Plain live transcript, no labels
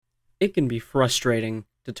it can be frustrating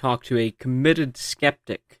to talk to a committed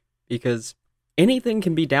skeptic because anything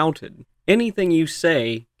can be doubted. Anything you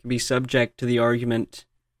say can be subject to the argument,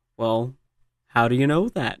 well, how do you know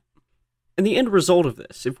that? And the end result of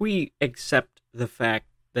this, if we accept the fact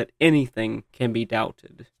that anything can be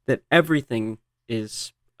doubted, that everything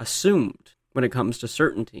is assumed when it comes to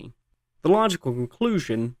certainty, the logical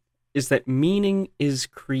conclusion is that meaning is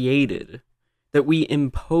created, that we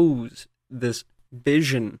impose this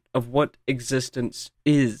vision of what existence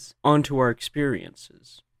is onto our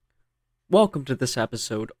experiences. Welcome to this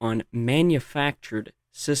episode on manufactured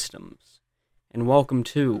systems, and welcome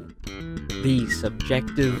to the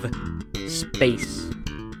subjective space.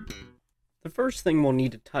 The first thing we'll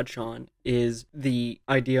need to touch on is the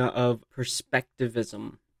idea of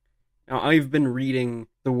perspectivism. Now, I've been reading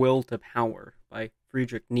The Will to Power by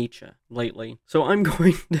Friedrich Nietzsche lately, so I'm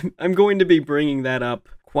going to be bringing that up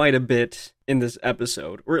quite a bit in this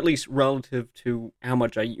episode, or at least relative to how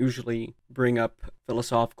much I usually bring up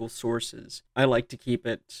philosophical sources. I like to keep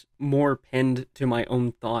it more pinned to my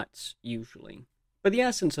own thoughts, usually. But the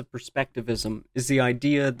essence of perspectivism is the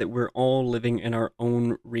idea that we're all living in our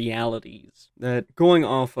own realities, that going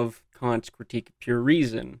off of Kant's Critique of Pure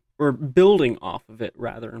Reason, or building off of it,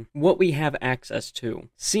 rather, what we have access to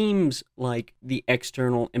seems like the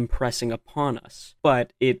external impressing upon us,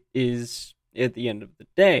 but it is, at the end of the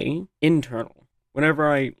day, internal.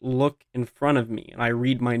 Whenever I look in front of me and I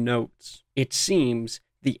read my notes, it seems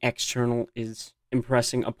the external is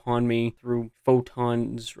impressing upon me through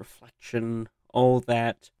photons, reflection, all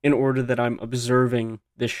that, in order that I'm observing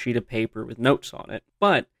this sheet of paper with notes on it.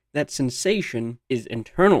 But that sensation is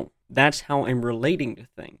internal. That's how I'm relating to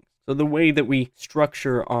things. So the way that we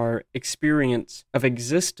structure our experience of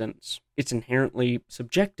existence, it's inherently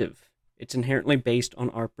subjective. It's inherently based on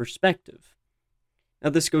our perspective.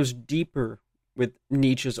 Now this goes deeper with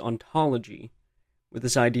Nietzsche's ontology, with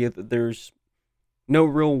this idea that there's no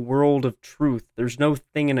real world of truth. There's no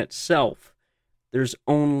thing in itself. There's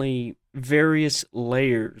only various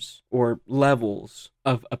layers or levels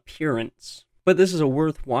of appearance. But this is a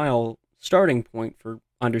worthwhile starting point for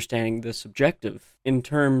understanding the subjective in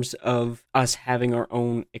terms of us having our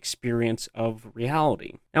own experience of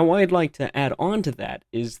reality. Now, what I'd like to add on to that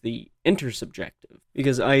is the intersubjective,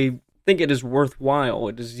 because I think it is worthwhile,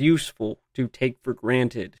 it is useful to take for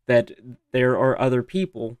granted that there are other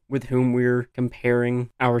people with whom we're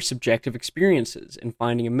comparing our subjective experiences and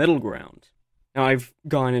finding a middle ground. Now, I've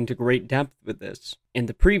gone into great depth with this in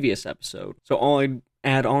the previous episode, so all I'd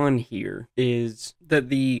add on here is that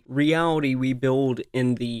the reality we build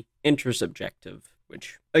in the intersubjective,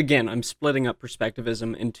 which, again, I'm splitting up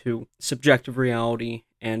perspectivism into subjective reality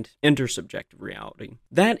and intersubjective reality.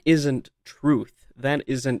 That isn't truth. That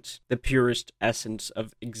isn't the purest essence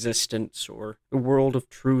of existence or the world of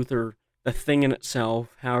truth or the thing in itself,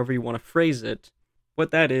 however you want to phrase it. What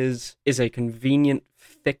that is a convenient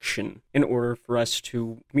fiction in order for us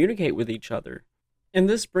to communicate with each other. And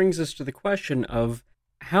this brings us to the question of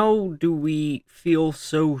how do we feel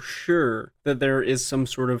so sure that there is some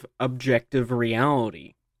sort of objective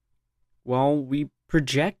reality? Well, we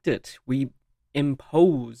project it. We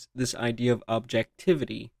impose this idea of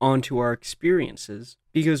objectivity onto our experiences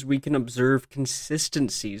because we can observe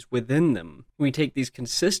consistencies within them. We take these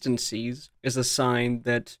consistencies as a sign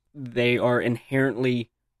that they are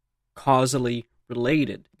inherently causally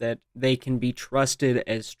related, that they can be trusted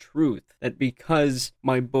as truth, that because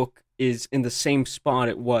my book is in the same spot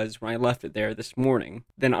it was when I left it there this morning,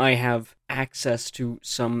 then I have access to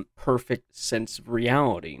some perfect sense of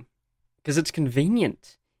reality. Because it's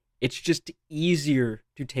convenient. It's just easier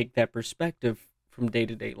to take that perspective from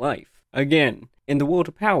day-to-day life. Again, in The Will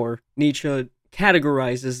to Power, Nietzsche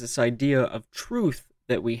categorizes this idea of truth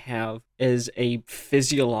that we have as a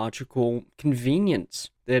physiological convenience,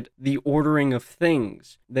 that the ordering of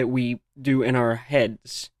things that we do in our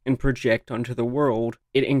heads and project onto the world,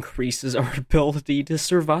 it increases our ability to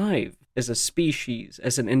survive as a species,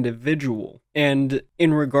 as an individual. And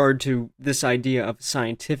in regard to this idea of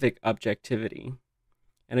scientific objectivity,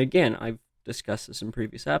 and again, I've discussed this in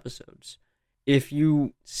previous episodes, if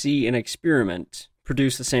you see an experiment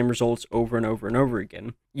produce the same results over and over and over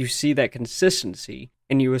again, you see that consistency,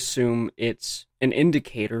 and you assume it's an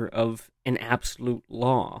indicator of an absolute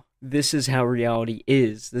law. This is how reality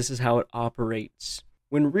is. This is how it operates.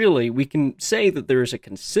 When really, we can say that there is a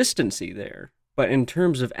consistency there, but in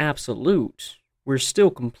terms of absolute, we're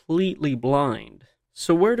still completely blind.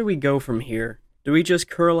 So where do we go from here? Do we just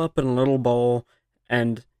curl up in a little ball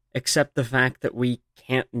and accept the fact that we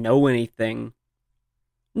can't know anything?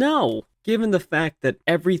 No. Given the fact that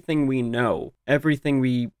everything we know, everything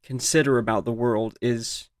we consider about the world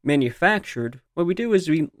is manufactured, what we do is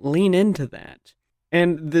we lean into that.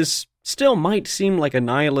 And this still might seem like a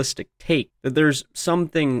nihilistic take, that there's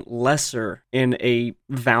something lesser in a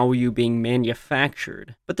value being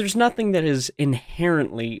manufactured, but there's nothing that is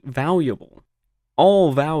inherently valuable.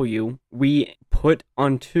 All value we put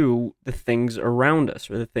onto the things around us,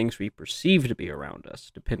 or the things we perceive to be around us,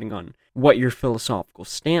 depending on what your philosophical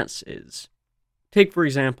stance is. Take, for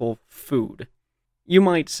example, food. You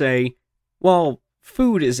might say, well,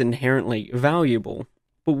 food is inherently valuable,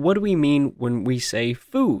 but what do we mean when we say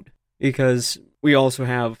food? Because we also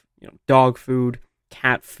have, dog food,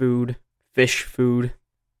 cat food, fish food,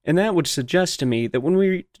 and that would suggest to me that when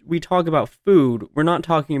we talk about food, we're not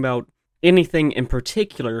talking about anything in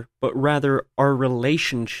particular, but rather our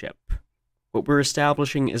relationship. What we're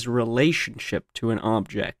establishing is a relationship to an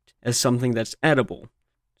object as something that's edible.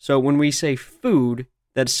 So when we say food,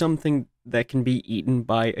 that's something that can be eaten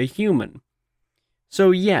by a human. So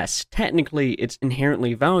yes, technically it's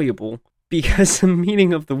inherently valuable, because the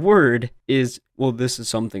meaning of the word is, well, this is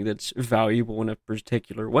something that's valuable in a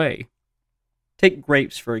particular way. Take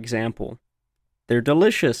grapes, for example. They're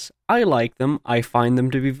delicious. I like them. I find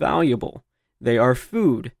them to be valuable. They are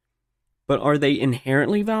food. But are they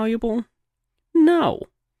inherently valuable? No.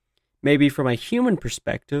 Maybe from a human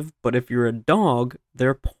perspective, but if you're a dog,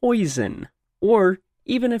 they're poison. Or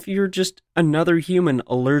even if you're just another human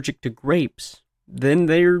allergic to grapes, then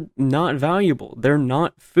they're not valuable. They're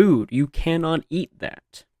not food. You cannot eat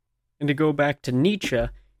that. And to go back to Nietzsche,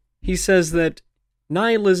 he says that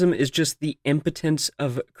nihilism is just the impotence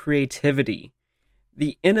of creativity,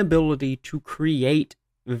 the inability to create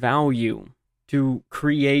value, to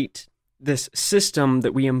create this system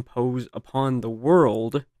that we impose upon the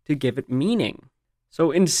world to give it meaning.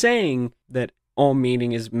 So in saying that all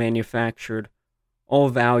meaning is manufactured, all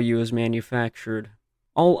value is manufactured,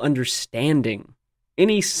 all understanding,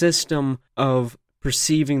 any system of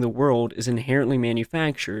perceiving the world is inherently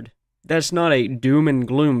manufactured, that's not a doom and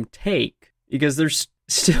gloom take, because there's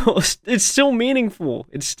it's still meaningful.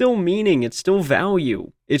 It's still meaning. It's still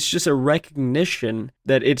value. It's just a recognition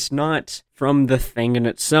that it's not from the thing in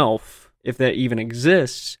itself, if that even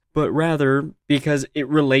exists, but rather because it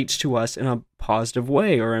relates to us in a positive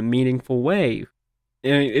way or a meaningful way.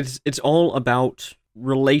 It's all about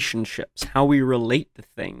relationships, how we relate to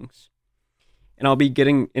things. And I'll be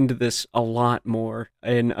getting into this a lot more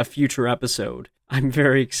in a future episode. I'm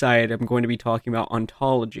very excited. I'm going to be talking about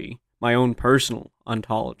ontology, my own personal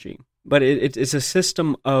ontology. But it's a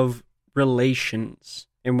system of relations.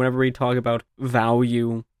 And whenever we talk about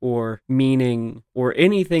value or meaning or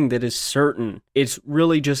anything that is certain, it's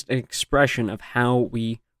really just an expression of how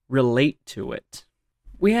we relate to it.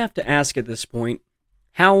 We have to ask at this point,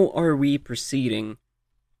 how are we proceeding?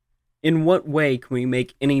 In what way can we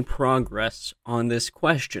make any progress on this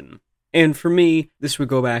question? And for me, this would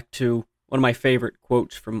go back to one of my favorite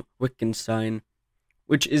quotes from Wittgenstein,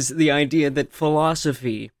 which is the idea that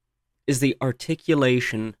philosophy is the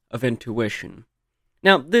articulation of intuition.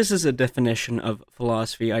 Now, this is a definition of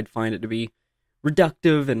philosophy. I'd find it to be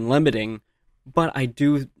reductive and limiting, but I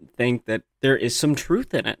do think that there is some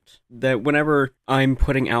truth in it. That whenever I'm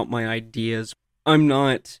putting out my ideas, I'm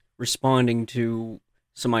not responding to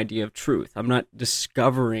some idea of truth. I'm not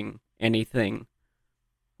discovering anything.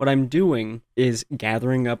 What I'm doing is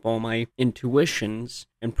gathering up all my intuitions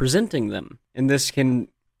and presenting them. And this can,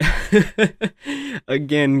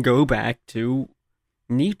 again, go back to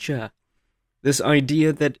Nietzsche. This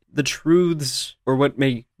idea that the truths, or what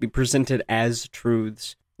may be presented as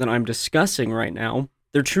truths that I'm discussing right now,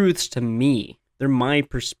 they're truths to me. They're my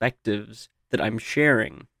perspectives that I'm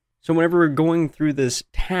sharing. So whenever we're going through this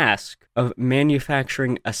task of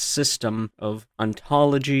manufacturing a system of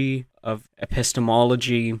ontology, of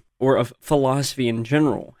epistemology, or of philosophy in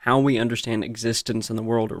general, how we understand existence in the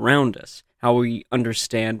world around us, how we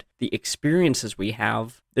understand the experiences we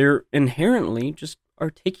have, they're inherently just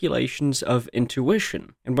articulations of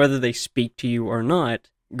intuition. And whether they speak to you or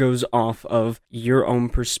not goes off of your own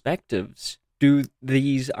perspectives. Do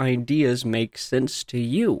these ideas make sense to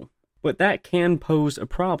you? But that can pose a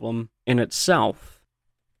problem in itself.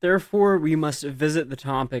 Therefore, we must visit the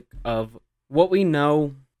topic of what we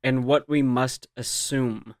know and what we must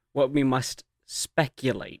assume, what we must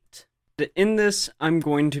speculate. In this, I'm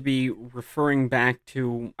going to be referring back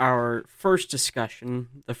to our first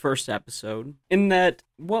discussion, the first episode, in that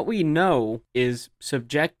what we know is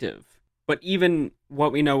subjective, but even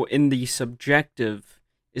what we know in the subjective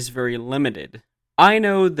is very limited. I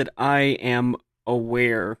know that I am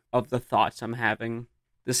aware of the thoughts I'm having,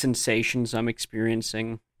 the sensations I'm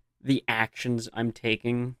experiencing, the actions I'm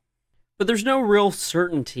taking, but there's no real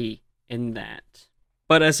certainty in that.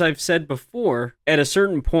 But as I've said before, at a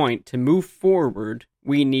certain point, to move forward,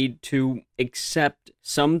 we need to accept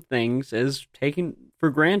some things as taken for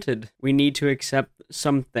granted. We need to accept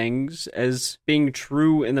some things as being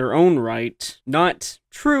true in their own right, not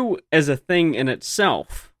true as a thing in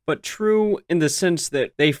itself, but true in the sense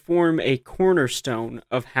that they form a cornerstone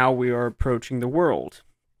of how we are approaching the world.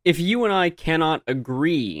 If you and I cannot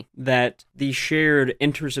agree that the shared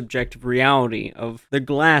intersubjective reality of the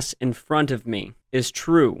glass in front of me is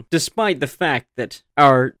true, despite the fact that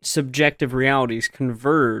our subjective realities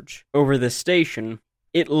converge over the station,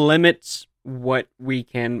 it limits what we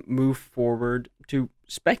can move forward to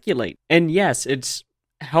speculate. And yes, it's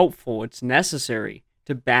helpful, it's necessary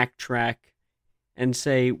to backtrack and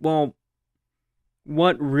say, well,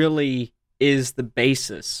 what really is the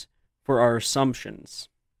basis for our assumptions?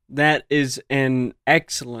 That is an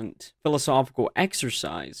excellent philosophical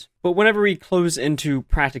exercise. But whenever we close into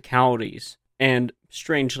practicalities, and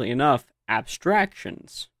strangely enough,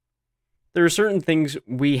 abstractions, there are certain things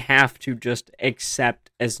we have to just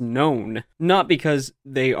accept as known, not because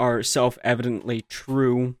they are self-evidently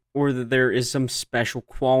true or that there is some special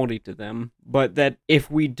quality to them, but that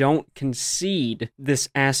if we don't concede this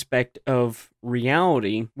aspect of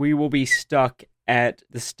reality, we will be stuck at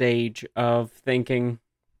the stage of thinking,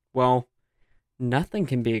 well, nothing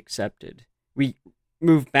can be accepted. We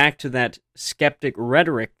move back to that skeptic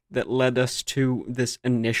rhetoric that led us to this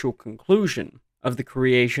initial conclusion of the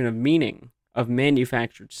creation of meaning, of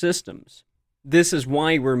manufactured systems. This is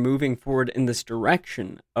why we're moving forward in this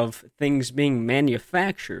direction of things being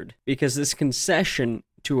manufactured, because this concession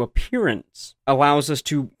to appearance allows us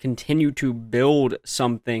to continue to build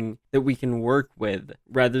something that we can work with,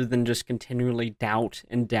 rather than just continually doubt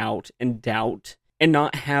and doubt and doubt, and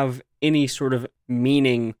not have any sort of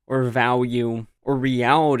meaning or value or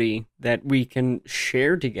reality that we can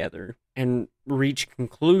share together and reach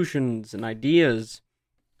conclusions and ideas.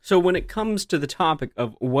 So when it comes to the topic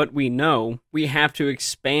of what we know, we have to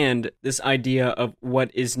expand this idea of what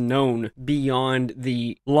is known beyond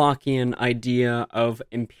the Lockean idea of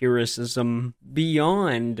empiricism,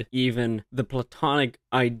 beyond even the Platonic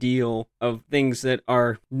ideal of things that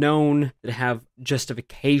are known, that have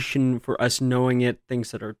justification for us knowing it, things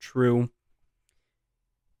that are true.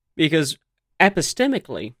 Because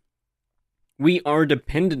epistemically, we are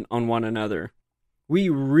dependent on one another. We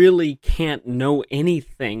really can't know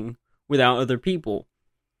anything without other people.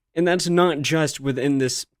 And that's not just within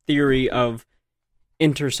this theory of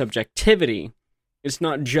intersubjectivity. It's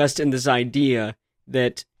not just in this idea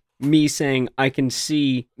that me saying I can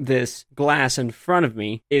see this glass in front of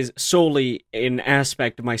me is solely an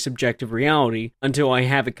aspect of my subjective reality until I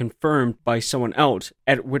have it confirmed by someone else,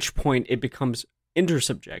 at which point it becomes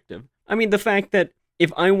intersubjective. I mean, the fact that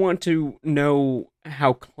if I want to know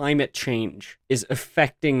how climate change is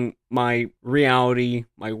affecting my reality,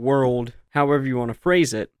 my world, however you want to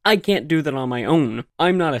phrase it, I can't do that on my own.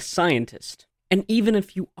 I'm not a scientist. And even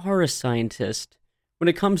if you are a scientist, when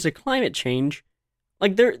it comes to climate change,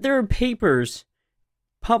 like there are papers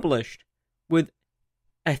published with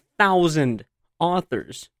 1,000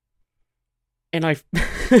 authors. And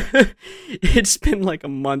it's been like a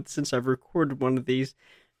month since I've recorded one of these.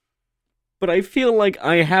 But I feel like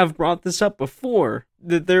I have brought this up before,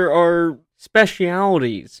 that there are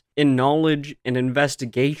specialities in knowledge and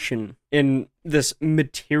investigation in this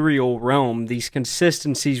material realm, these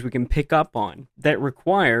consistencies we can pick up on, that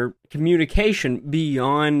require communication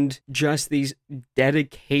beyond just these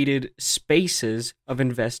dedicated spaces of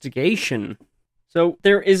investigation. So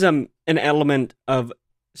there is an element of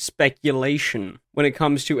speculation when it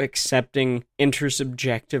comes to accepting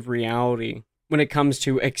intersubjective reality, when it comes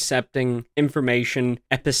to accepting information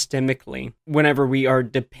epistemically, whenever we are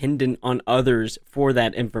dependent on others for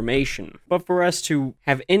that information. But for us to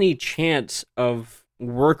have any chance of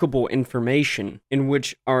workable information in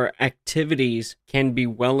which our activities can be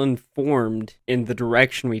well informed in the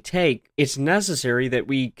direction we take, it's necessary that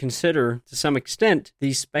we consider, to some extent,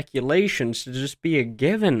 these speculations to just be a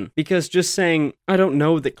given. Because just saying, I don't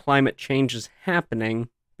know that climate change is happening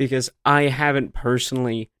because I haven't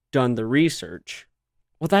personally done the research,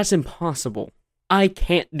 well, that's impossible. I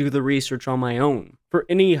can't do the research on my own. For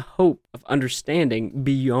any hope of understanding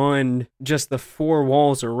beyond just the four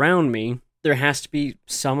walls around me, there has to be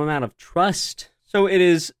some amount of trust. So it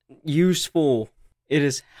is useful, it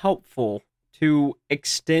is helpful to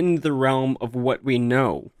extend the realm of what we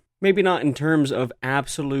know. Maybe not in terms of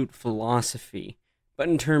absolute philosophy, but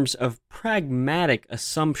in terms of pragmatic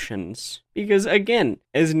assumptions. Because again,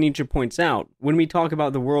 as Nietzsche points out, when we talk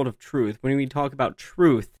about the world of truth, when we talk about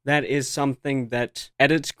truth, that is something that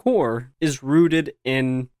at its core is rooted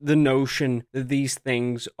in the notion that these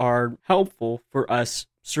things are helpful for us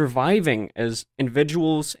surviving as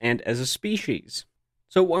individuals and as a species.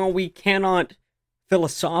 So while we cannot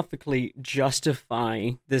philosophically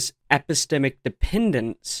justify this epistemic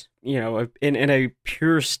dependence, in a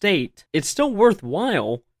pure state, it's still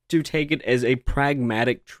worthwhile to take it as a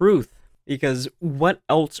pragmatic truth. Because what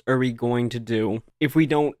else are we going to do if we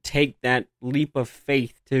don't take that leap of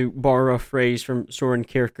faith, to borrow a phrase from Soren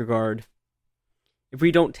Kierkegaard? If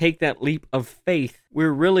we don't take that leap of faith,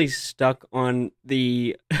 we're really stuck on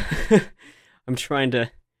the... I'm trying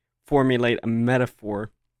to formulate a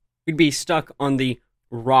metaphor. We'd be stuck on the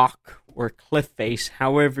rock or cliff face,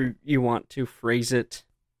 however you want to phrase it,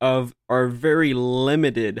 of our very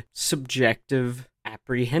limited subjective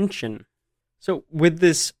apprehension. So with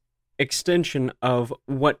this extension of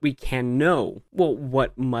what we can know, well,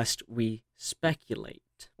 what must we speculate?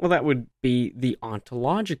 Well, that would be the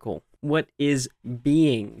ontological. What is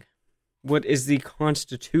being? What is the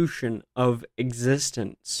constitution of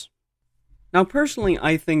existence? Now, personally,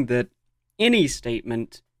 I think that any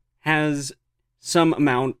statement has some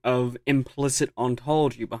amount of implicit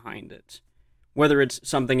ontology behind it. Whether it's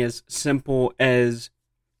something as simple as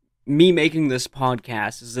me making this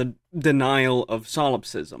podcast is a denial of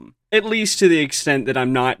solipsism, at least to the extent that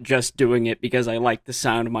I'm not just doing it because I like the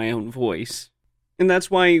sound of my own voice. And that's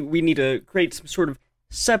why we need to create some sort of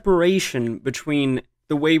separation between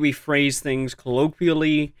the way we phrase things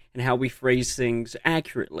colloquially and how we phrase things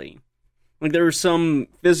accurately. Like, there are some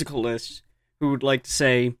physicalists who would like to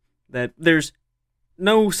say that there's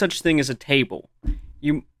no such thing as a table.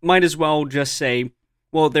 You might as well just say,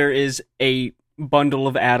 well, there is a bundle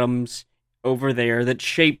of atoms over there that's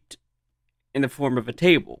shaped in the form of a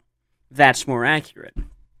table. That's more accurate.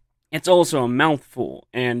 It's also a mouthful,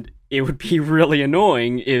 and it would be really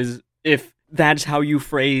annoying if that's how you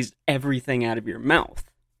phrased everything out of your mouth.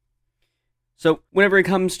 So whenever it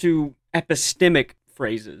comes to epistemic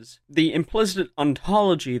phrases, the implicit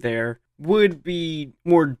ontology there would be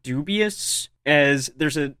more dubious, as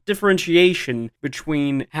there's a differentiation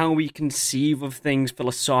between how we conceive of things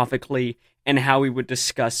philosophically and how we would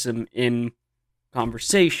discuss them in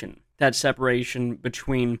conversation. That separation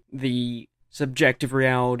between the subjective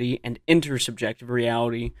reality and intersubjective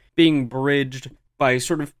reality being bridged by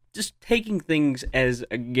sort of just taking things as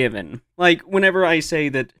a given. Like, whenever I say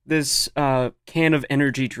that this can of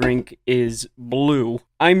energy drink is blue,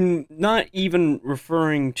 I'm not even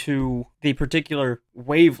referring to the particular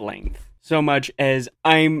wavelength so much as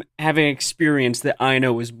I'm having experience that I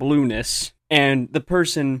know is blueness, and the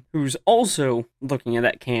person who's also looking at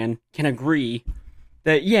that can agree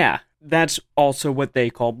that, yeah, that's also what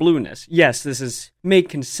they call blueness. Yes, this is made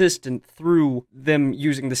consistent through them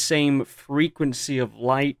using the same frequency of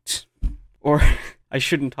light, or I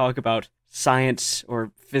shouldn't talk about science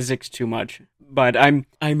or physics too much, but I'm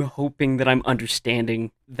hoping that I'm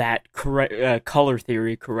understanding that color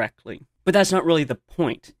theory correctly. But that's not really the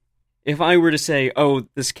point. If I were to say, oh,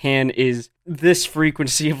 this can is this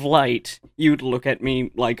frequency of light, you'd look at me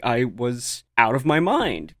like I was out of my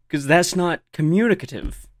mind, because that's not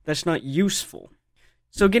communicative. That's not useful.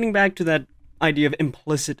 So getting back to that idea of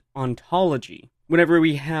implicit ontology, whenever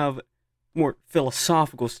we have more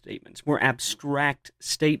philosophical statements, more abstract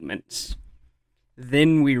statements,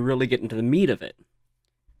 then we really get into the meat of it.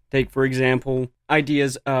 Take, for example,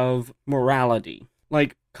 ideas of morality.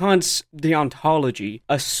 Like, Kant's deontology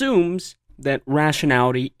assumes that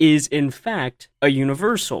rationality is in fact a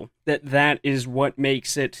universal, that is what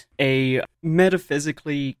makes it a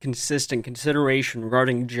metaphysically consistent consideration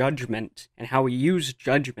regarding judgment and how we use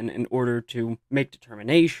judgment in order to make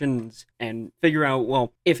determinations and figure out,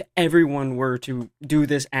 well, if everyone were to do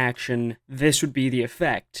this action, this would be the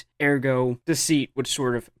effect. Ergo, deceit would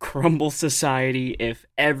sort of crumble society if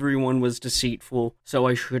everyone was deceitful, so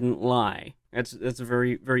I shouldn't lie. That's a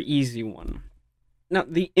very, very easy one. Now,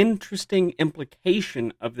 the interesting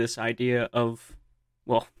implication of this idea of,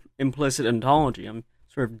 well, implicit ontology, I'm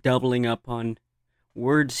sort of doubling up on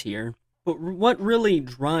words here, but what really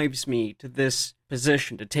drives me to this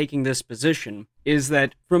position, to taking this position, is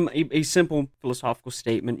that from a simple philosophical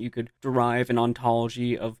statement, you could derive an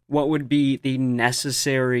ontology of what would be the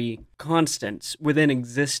necessary constants within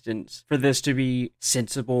existence for this to be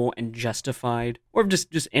sensible and justified, or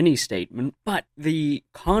just any statement. But the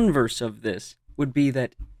converse of this would be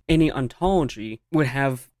that any ontology would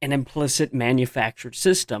have an implicit manufactured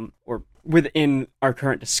system, or within our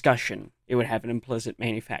current discussion, it would have an implicit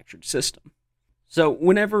manufactured system. So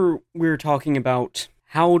whenever we're talking about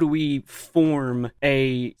how do we form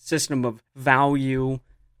a system of value,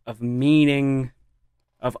 of meaning,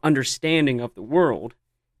 of understanding of the world,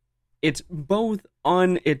 it's both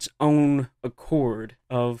on its own accord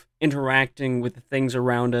of interacting with the things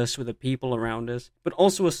around us, with the people around us, but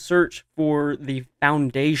also a search for the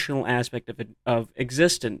foundational aspect of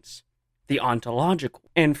existence, the ontological.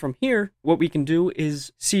 And from here, what we can do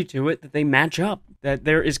is see to it that they match up, that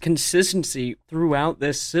there is consistency throughout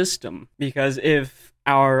this system. Because if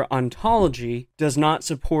our ontology does not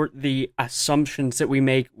support the assumptions that we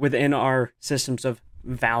make within our systems of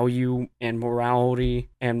value and morality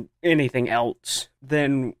and anything else,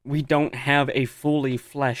 then we don't have a fully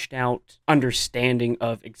fleshed out understanding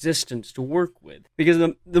of existence to work with.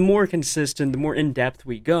 Because the more consistent, the more in-depth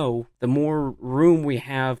we go, the more room we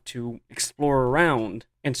have to explore around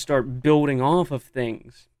and start building off of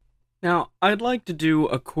things. Now, I'd like to do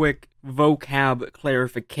a quick vocab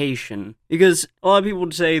clarification, because a lot of people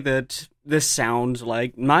would say that this sounds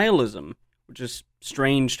like nihilism, which is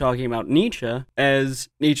strange talking about Nietzsche, as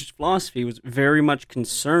Nietzsche's philosophy was very much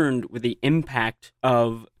concerned with the impact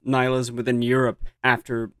of nihilism within Europe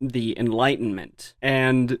after the Enlightenment.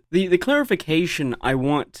 And the clarification I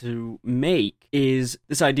want to make is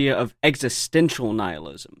this idea of existential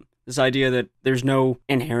nihilism. This idea that there's no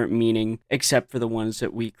inherent meaning except for the ones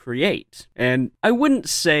that we create. And I wouldn't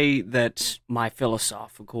say that my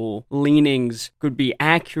philosophical leanings could be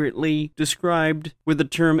accurately described with the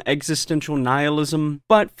term existential nihilism,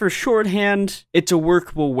 but for shorthand, it's a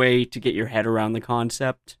workable way to get your head around the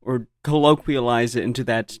concept, or colloquialize it into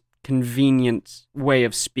that convenient way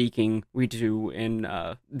of speaking we do in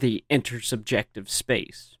the intersubjective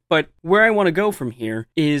space. But where I want to go from here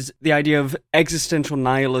is the idea of existential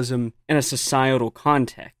nihilism in a societal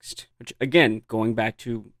context, which, again, going back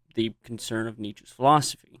to the concern of Nietzsche's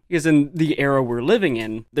philosophy. Because in the era we're living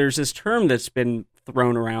in, there's this term that's been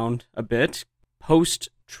thrown around a bit,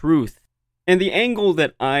 post-truth. And the angle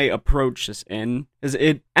that I approach this in is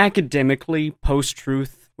it academically,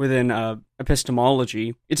 post-truth within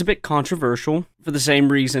epistemology, it's a bit controversial for the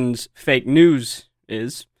same reasons fake news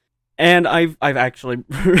is. And I've actually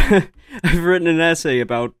I've written an essay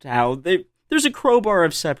about how there's a crowbar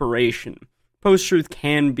of separation. Post-truth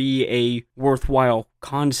can be a worthwhile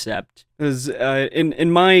concept, because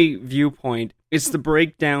in my viewpoint, it's the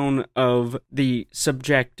breakdown of the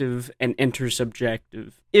subjective and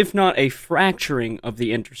intersubjective, if not a fracturing of the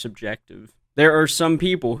intersubjective. There are some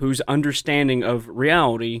people whose understanding of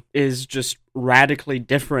reality is just radically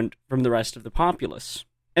different from the rest of the populace.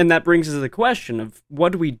 And that brings us to the question of,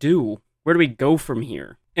 what do we do? Where do we go from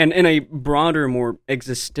here? And in a broader, more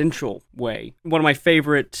existential way, one of my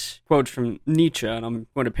favorite quotes from Nietzsche, and I'm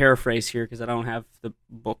going to paraphrase here because I don't have the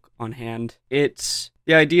book on hand, it's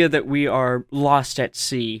the idea that we are lost at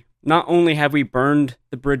sea. Not only have we burned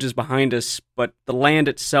the bridges behind us, but the land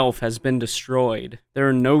itself has been destroyed. There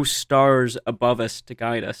are no stars above us to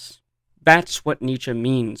guide us. That's what Nietzsche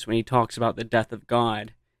means when he talks about the death of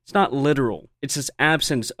God. It's not literal. It's this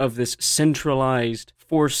absence of this centralized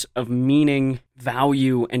force of meaning,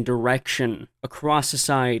 value, and direction across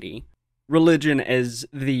society. Religion as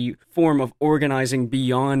the form of organizing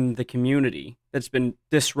beyond the community that's been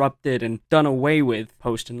disrupted and done away with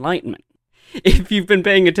post-Enlightenment. If you've been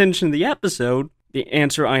paying attention to the episode, the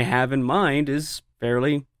answer I have in mind is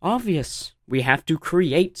fairly obvious. We have to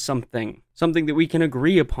create something that we can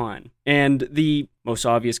agree upon. And the most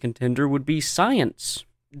obvious contender would be science.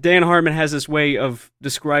 Dan Harmon has this way of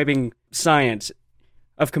describing science,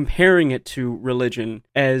 of comparing it to religion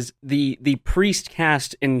as the priest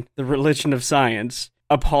caste in the religion of science.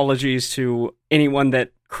 Apologies to anyone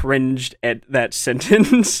that cringed at that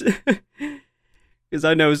sentence, because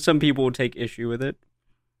I know some people will take issue with it.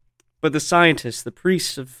 But the scientists, the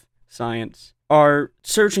priests of science, are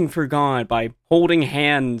searching for God by holding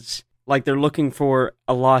hands like they're looking for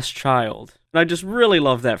a lost child. And I just really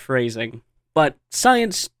love that phrasing. But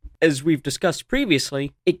science, as we've discussed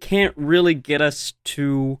previously, it can't really get us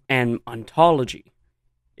to an ontology.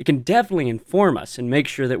 It can definitely inform us and make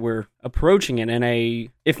sure that we're approaching it in a,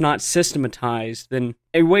 if not systematized, then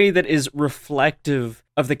a way that is reflective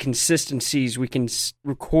of the consistencies we can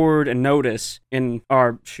record and notice in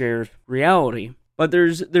our shared reality. But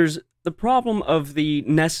there's the problem of the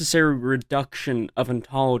necessary reduction of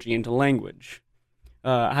ontology into language.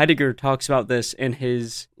 Heidegger talks about this in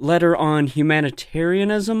his letter on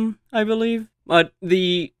humanitarianism, I believe. But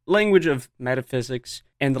the language of metaphysics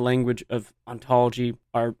and the language of ontology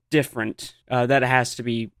are different. That has to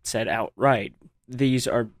be said outright. these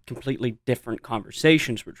are completely different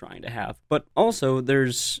conversations we're trying to have. But also,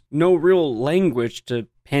 there's no real language to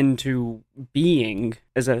pin to being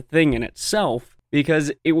as a thing in itself,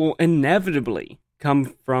 because it will inevitably come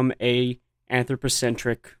from a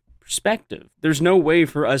anthropocentric perspective. There's no way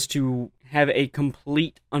for us to have a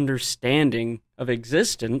complete understanding of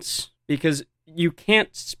existence, because you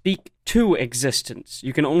can't speak to existence.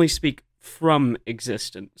 You can only speak from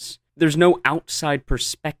existence. There's no outside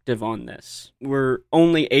perspective on this. We're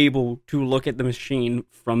only able to look at the machine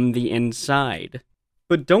from the inside.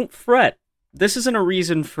 But don't fret. This isn't a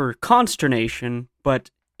reason for consternation, but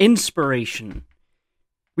inspiration.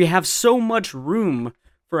 We have so much room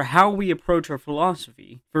for how we approach our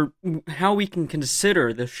philosophy, for how we can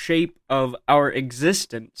consider the shape of our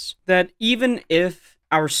existence, that even if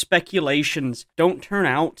our speculations don't turn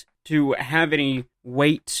out to have any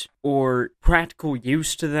weight or practical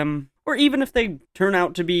use to them, or even if they turn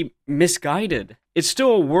out to be misguided, it's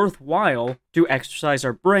still worthwhile to exercise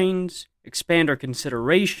our brains, expand our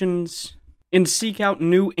considerations, and seek out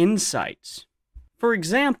new insights. For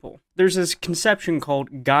example, there's this conception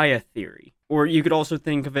called Gaia theory, or you could also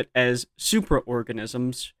think of it as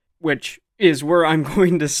supraorganisms, which is where I'm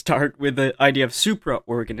going to start with the idea of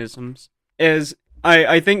supraorganisms, as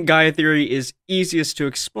I think Gaia theory is easiest to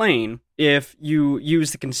explain if you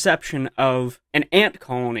use the conception of an ant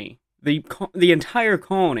colony, the entire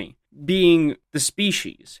colony being the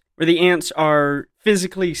species, where the ants are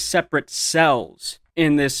physically separate cells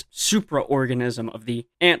in this supraorganism of the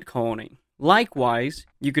ant colony. Likewise,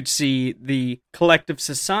 you could see the collective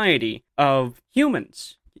society of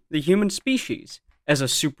humans, the human species, as a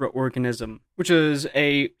supraorganism, which is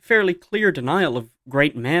a fairly clear denial of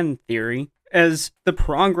great man theory, as the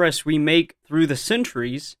progress we make through the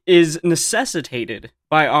centuries is necessitated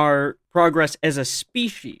by our progress as a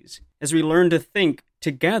species, as we learn to think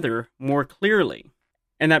together more clearly.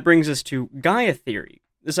 And that brings us to Gaia theory,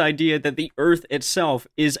 this idea that the Earth itself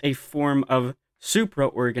is a form of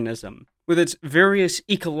supraorganism, with its various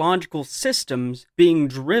ecological systems being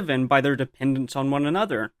driven by their dependence on one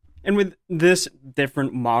another. And with this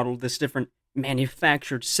different model, this different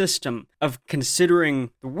manufactured system of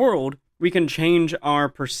considering the world, we can change our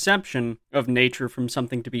perception of nature from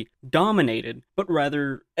something to be dominated, but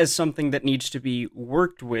rather as something that needs to be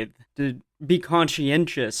worked with, to be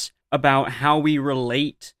conscientious about how we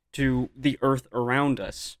relate to the earth around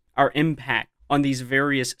us, our impact on these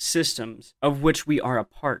various systems of which we are a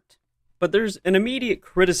part. But there's an immediate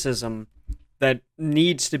criticism that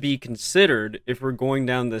needs to be considered if we're going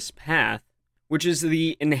down this path, which is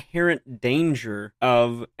the inherent danger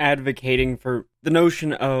of advocating for the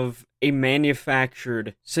notion of a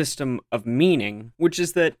manufactured system of meaning, which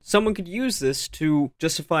is that someone could use this to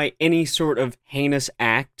justify any sort of heinous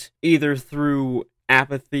act, either through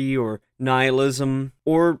apathy or nihilism,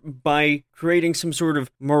 or by creating some sort of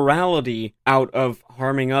morality out of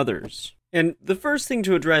harming others. And the first thing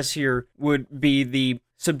to address here would be the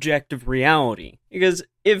subjective reality, because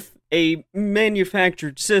if a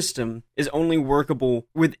manufactured system is only workable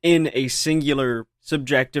within a singular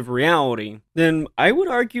subjective reality, then I would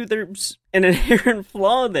argue there's an inherent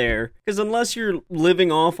flaw there, because unless you're living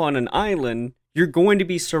off on an island, you're going to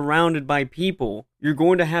be surrounded by people. You're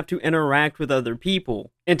going to have to interact with other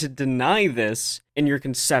people. And to deny this in your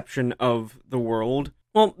conception of the world,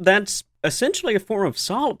 well, that's essentially a form of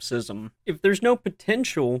solipsism. If there's no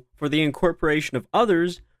potential for the incorporation of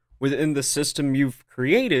others within the system you've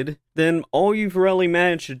created, then all you've really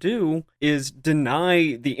managed to do is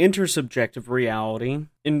deny the intersubjective reality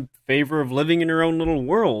in favor of living in your own little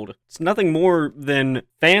world. It's nothing more than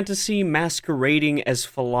fantasy masquerading as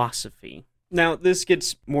philosophy. Now, this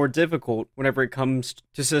gets more difficult whenever it comes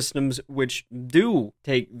to systems which do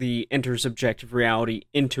take the intersubjective reality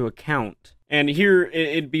into account. And here,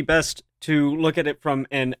 it'd be best to look at it from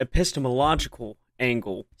an epistemological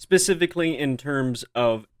angle, specifically in terms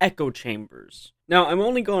of echo chambers. Now, I'm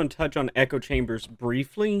only going to touch on echo chambers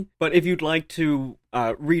briefly, but if you'd like to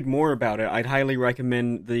read more about it, I'd highly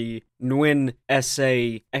recommend the Nguyen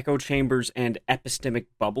essay, Echo Chambers and Epistemic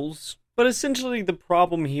Bubbles. But essentially, the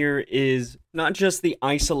problem here is not just the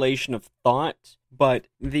isolation of thought, but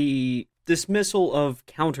the dismissal of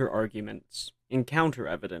counter-arguments and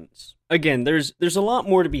counter-evidence. Again, there's a lot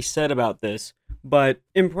more to be said about this, but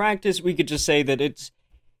in practice, we could just say that it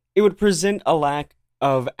would present a lack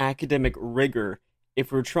of academic rigor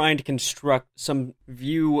if we're trying to construct some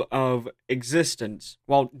view of existence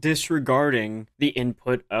while disregarding the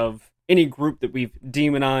input of any group that we've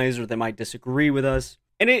demonized or that might disagree with us.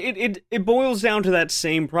 And it boils down to that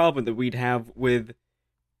same problem that we'd have with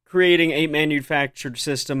creating a manufactured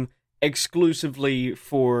system exclusively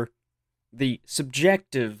for the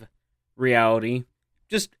subjective reality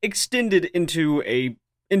just extended into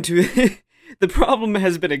the problem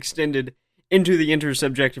has been extended into the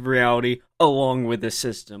intersubjective reality along with the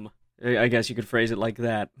system. I guess you could phrase it like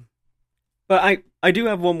that. But I do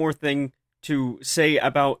have one more thing to say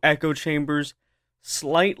about echo chambers.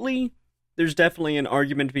 Slightly, there's definitely an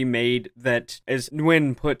argument to be made that, as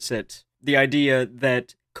Nguyen puts it, the idea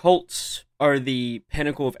that cults are the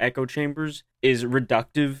pinnacle of echo chambers is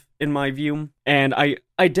reductive in my view. And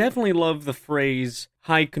I definitely love the phrase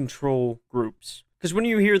high control groups. Because when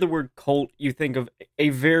you hear the word cult, you think of a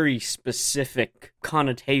very specific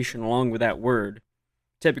connotation along with that word.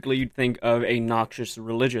 Typically, you'd think of a noxious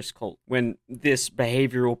religious cult, when this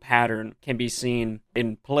behavioral pattern can be seen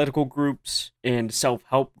in political groups, in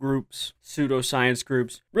self-help groups, pseudoscience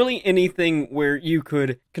groups, really anything where you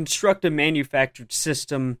could construct a manufactured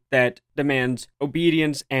system that demands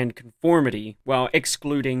obedience and conformity while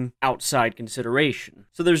excluding outside consideration.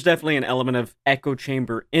 So there's definitely an element of echo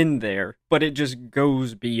chamber in there, but it just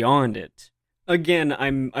goes beyond it. Again,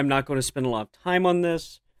 I'm not going to spend a lot of time on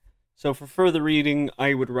this. So for further reading,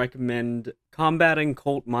 I would recommend Combating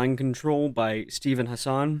Cult Mind Control by Steven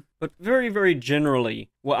Hassan. But very, very generally,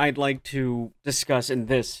 what I'd like to discuss in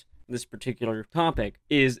this particular topic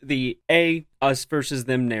is the A, us versus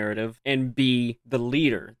them narrative, and B, the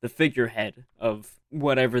leader, the figurehead of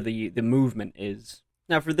whatever the movement is.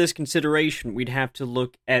 Now, for this consideration, we'd have to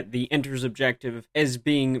look at the intersubjective as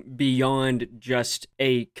being beyond just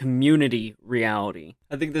a community reality.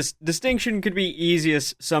 I think this distinction could be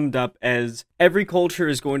easiest summed up as every culture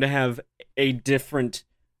is going to have a different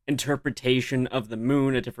interpretation of the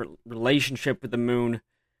moon, a different relationship with the moon,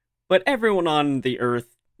 but everyone on the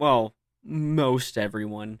Earth, well, most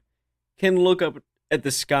everyone, can look up at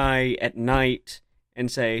the sky at night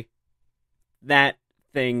and say, that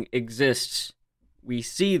thing exists. We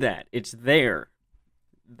see that. It's there.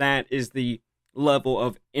 That is the level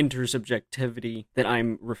of intersubjectivity that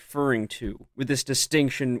I'm referring to, with this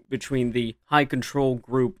distinction between the high control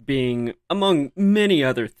group being, among many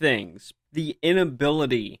other things, the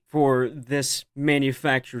inability for this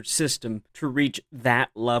manufactured system to reach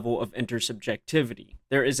that level of intersubjectivity.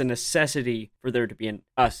 There is a necessity for there to be an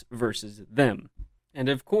us versus them. And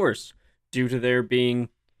of course, due to there being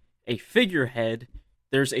a figurehead,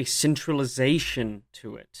 there's a centralization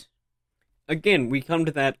to it. Again, we come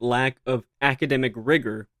to that lack of academic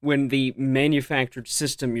rigor when the manufactured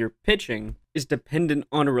system you're pitching is dependent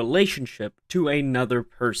on a relationship to another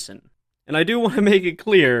person. And I do want to make it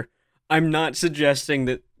clear, I'm not suggesting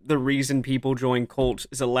that the reason people join cults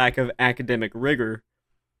is a lack of academic rigor.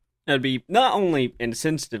 That'd be not only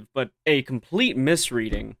insensitive, but a complete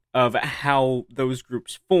misreading of how those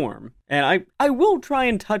groups form. And I will try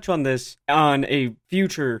and touch on this on a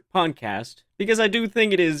future podcast, because I do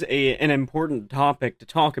think it is an important topic to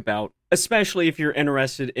talk about, especially if you're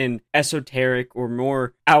interested in esoteric or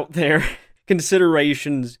more out there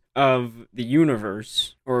considerations of the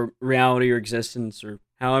universe, or reality or existence, or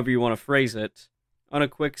however you want to phrase it. On a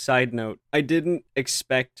quick side note, I didn't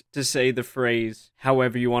expect to say the phrase,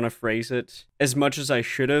 however you want to phrase it, as much as I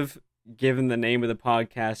should have, given the name of the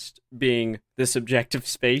podcast being The Subjective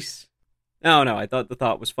Space. No, I thought the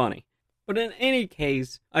thought was funny. But in any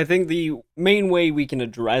case, I think the main way we can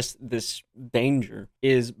address this danger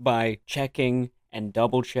is by checking and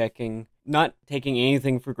double-checking, not taking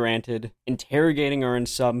anything for granted, interrogating our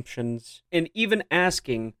assumptions, and even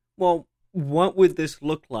asking, well, what would this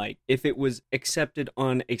look like if it was accepted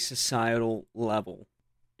on a societal level?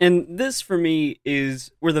 And this, for me,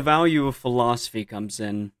 is where the value of philosophy comes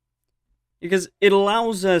in. Because it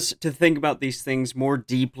allows us to think about these things more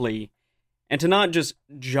deeply, and to not just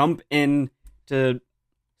jump in to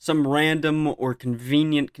some random or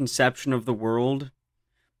convenient conception of the world,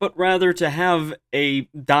 but rather to have a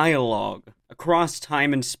dialogue across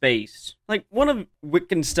time and space. Like, one of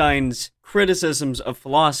Wittgenstein's criticisms of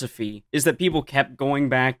philosophy is that people kept going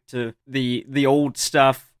back to the old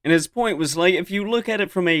stuff, and his point was, like, if you look at it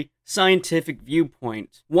from a scientific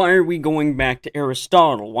viewpoint, why are we going back to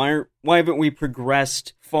Aristotle? Why haven't we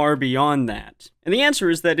progressed far beyond that? And the answer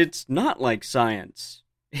is that it's not like science.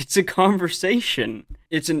 It's a conversation.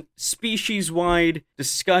 It's a species-wide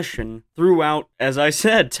discussion throughout, as I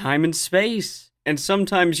said, time and space. And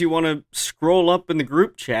sometimes you want to scroll up in the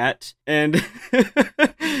group chat and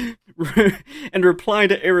and reply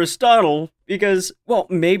to Aristotle because, well,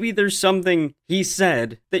 maybe there's something he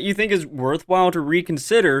said that you think is worthwhile to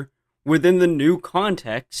reconsider within the new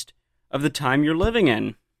context of the time you're living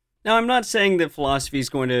in. Now, I'm not saying that philosophy is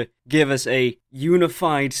going to give us a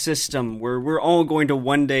unified system where we're all going to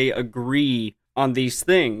one day agree on these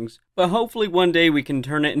things, but hopefully one day we can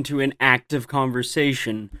turn it into an active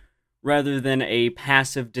conversation rather than a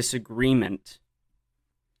passive disagreement.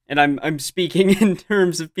 And I'm speaking in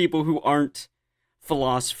terms of people who aren't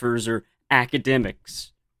philosophers or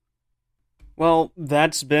academics. Well,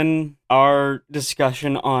 that's been our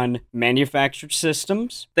discussion on manufactured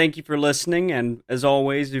systems. Thank you for listening, and as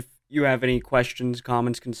always, if you have any questions,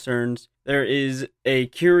 comments, concerns, there is a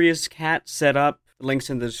Curious Cat set up, links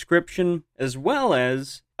in the description, as well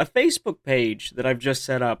as a Facebook page that I've just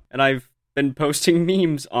set up, and I've been posting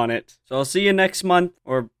memes on it. So I'll see you next month,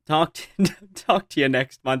 or talk to you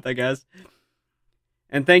next month, I guess.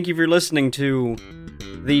 And thank you for listening to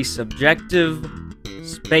The Subjective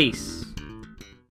Space.